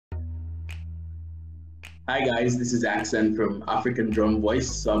Hi guys, this is Axon from African Drum Voice.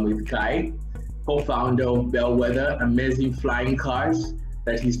 So I'm with Kai, co-founder of Bellwether, amazing flying cars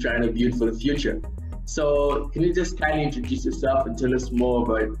that he's trying to build for the future. So can you just kindly introduce yourself and tell us more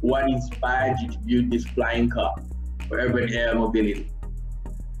about what inspired you to build this flying car for urban air mobility?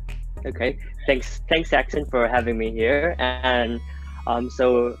 Okay, thanks, Axon, for having me here. And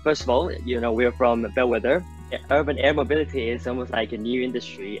so first of all, we're from Bellwether. Urban air mobility is almost like a new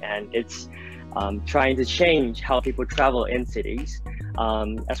industry, and it's trying to change how people travel in cities.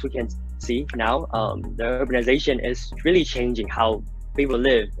 As we can see now, the urbanization is really changing how people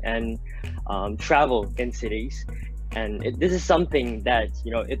live and travel in cities. And this is something that,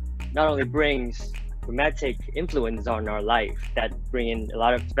 it not only brings dramatic influence on our life, that bring in a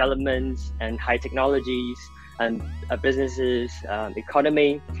lot of developments and high technologies and businesses,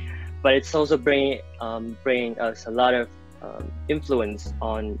 economy, but it's also bringing us a lot of influence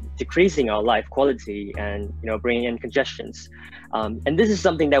on decreasing our life quality and bringing in congestions. And this is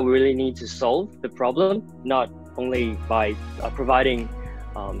something that we really need to solve the problem, not only by providing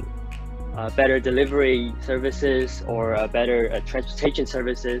better delivery services or better transportation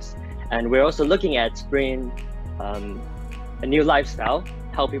services. And we're also looking at bringing a new lifestyle,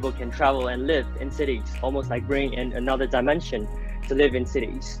 how people can travel and live in cities, almost like bringing in another dimension to live in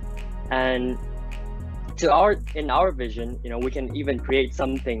cities. And in our vision, we can even create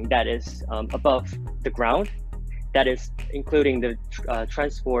something that is above the ground, that is including the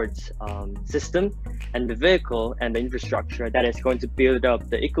transport system and the vehicle and the infrastructure that is going to build up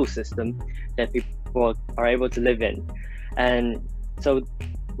the ecosystem that people are able to live in. And so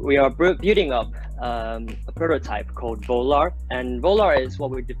we are building up a prototype called Volar, and Volar is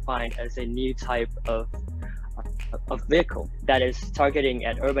what we define as a new type of vehicle that is targeting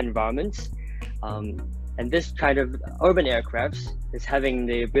at urban environments. And this kind of urban aircraft is having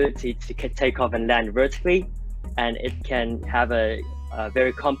the ability to take off and land vertically, and it can have a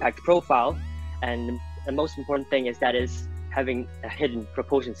very compact profile. And the most important thing is that it's having a hidden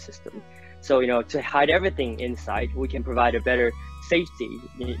propulsion system. So, to hide everything inside, we can provide a better safety,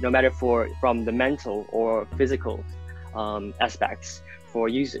 no matter from the mental or physical aspects for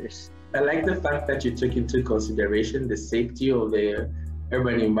users. I like the fact that you took into consideration the safety of the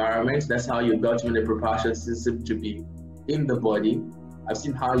urban environment. That's how you built the propulsion system to be in the body. I've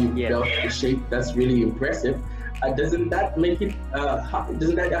seen how you built the shape. That's really impressive. Doesn't that make it?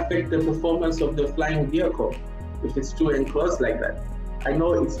 Doesn't that affect the performance of the flying vehicle if it's too enclosed like that? I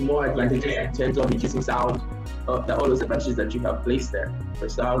know it's more advantageous in terms of reducing sound, all those advantages that you have placed there for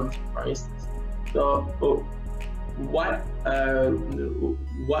sound, for instance. So, what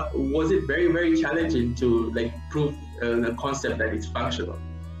was it very, very challenging to prove the concept that it's functional?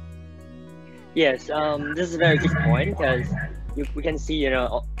 Yes, this is a very good point, because we can see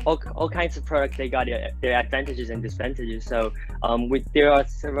all kinds of products, they got their advantages and disadvantages. So there are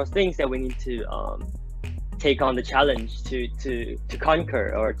several things that we need to take on the challenge to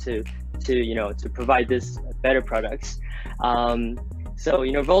conquer, or to provide this better products. So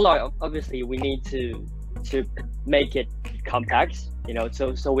Volar, obviously we need to make it compact,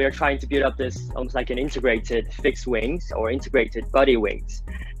 so we are trying to build up this almost like an integrated fixed wings or integrated body wings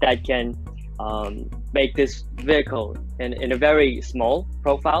that can make this vehicle in a very small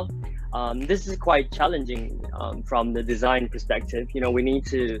profile. This is quite challenging from the design perspective. We need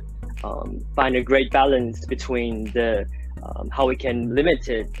to find a great balance between the how we can limit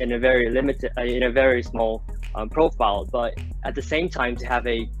it in a very small profile, but at the same time to have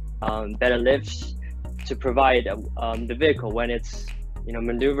a better lift to provide the vehicle when it's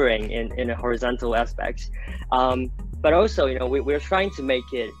maneuvering in a horizontal aspect. But also we're trying to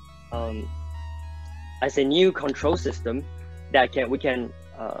make it as a new control system that we can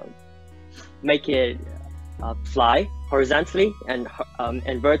make it fly horizontally and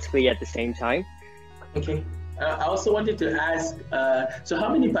vertically at the same time. Okay. I also wanted to ask, so how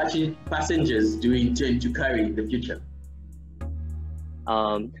many passengers do you intend to carry in the future?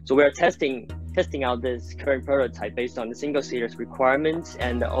 So we're testing out this current prototype based on the single-seater's requirements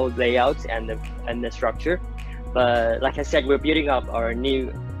and the old layouts and the structure. But like I said, we're building up our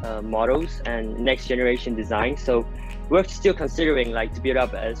new models and next generation design. So we're still considering to build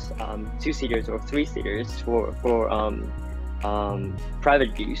up as 2-seaters or 3-seaters for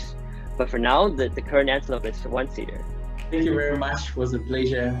private use. But for now, the current Antelope is 1-seater. Thank you very much. It was a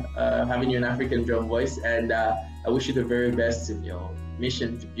pleasure having you in African Drum Voice, and I wish you the very best in your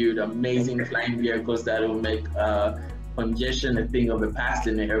mission to build amazing flying vehicles that will make congestion a thing of the past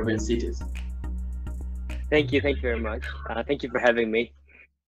in the urban cities. Thank you very much. Thank you for having me.